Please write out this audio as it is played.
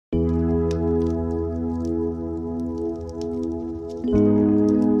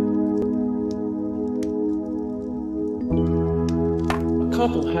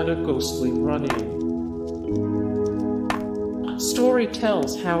couple had a ghostly run-in. Story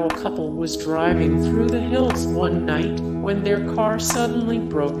tells how a couple was driving through the hills one night when their car suddenly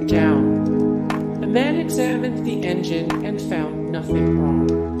broke down. The man examined the engine and found nothing wrong.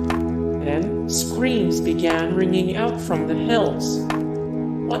 Then screams began ringing out from the hills.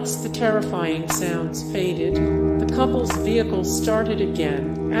 Once the terrifying sounds faded, the couple's vehicle started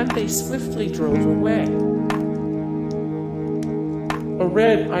again and they swiftly drove away. A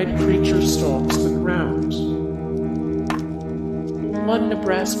red-eyed creature stalks the ground. One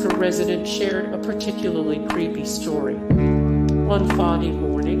Nebraska resident shared a particularly creepy story. One foggy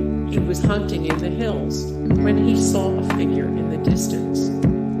morning, he was hunting in the hills when he saw a figure in the distance.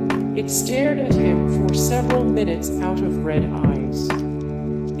 It stared at him for several minutes out of red eyes.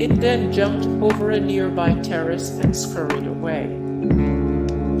 It then jumped over a nearby terrace and scurried away.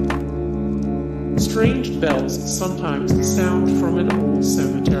 Strange bells sometimes sound from an old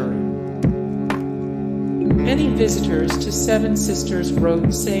cemetery. Many visitors to Seven Sisters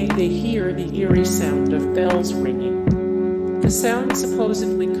Road say they hear the eerie sound of bells ringing. The sound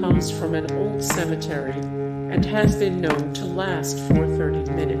supposedly comes from an old cemetery and has been known to last for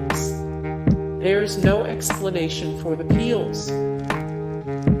 30 minutes. There's no explanation for the peals.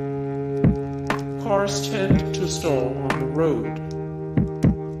 Cars tend to stall on the road.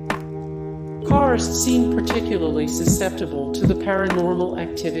 Cars seem particularly susceptible to the paranormal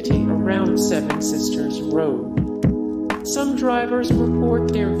activity around Seven Sisters Road. Some drivers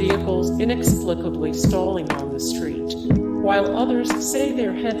report their vehicles inexplicably stalling on the street, while others say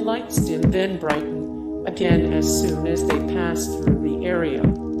their headlights dim then brighten again as soon as they pass through the area.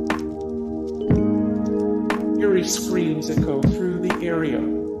 Eerie screams echo through the area.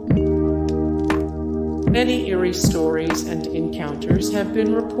 Many eerie stories and encounters have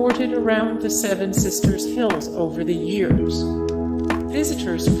been reported around the Seven Sisters Hills over the years.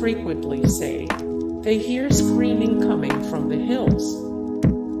 Visitors frequently say they hear screaming coming from the hills.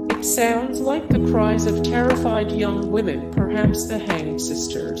 It sounds like the cries of terrified young women, perhaps the hanged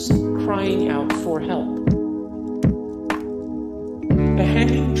sisters, crying out for help. The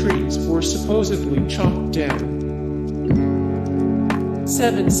hanging trees were supposedly chopped down.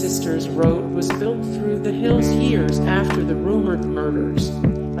 Seven Sisters Road was built through the hills years after the rumored murders,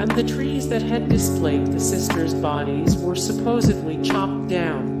 and the trees that had displayed the sisters' bodies were supposedly chopped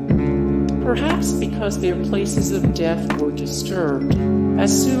down. Perhaps because their places of death were disturbed.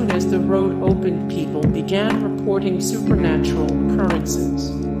 As soon as the road opened, people began reporting supernatural occurrences.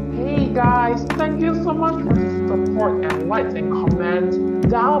 Hey guys, thank you so much for the support and likes and comments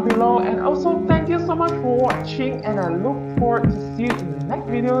down below, and also thank you so much for watching, and I look forward to see you in the next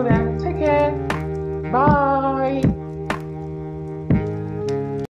video. Then take care, bye.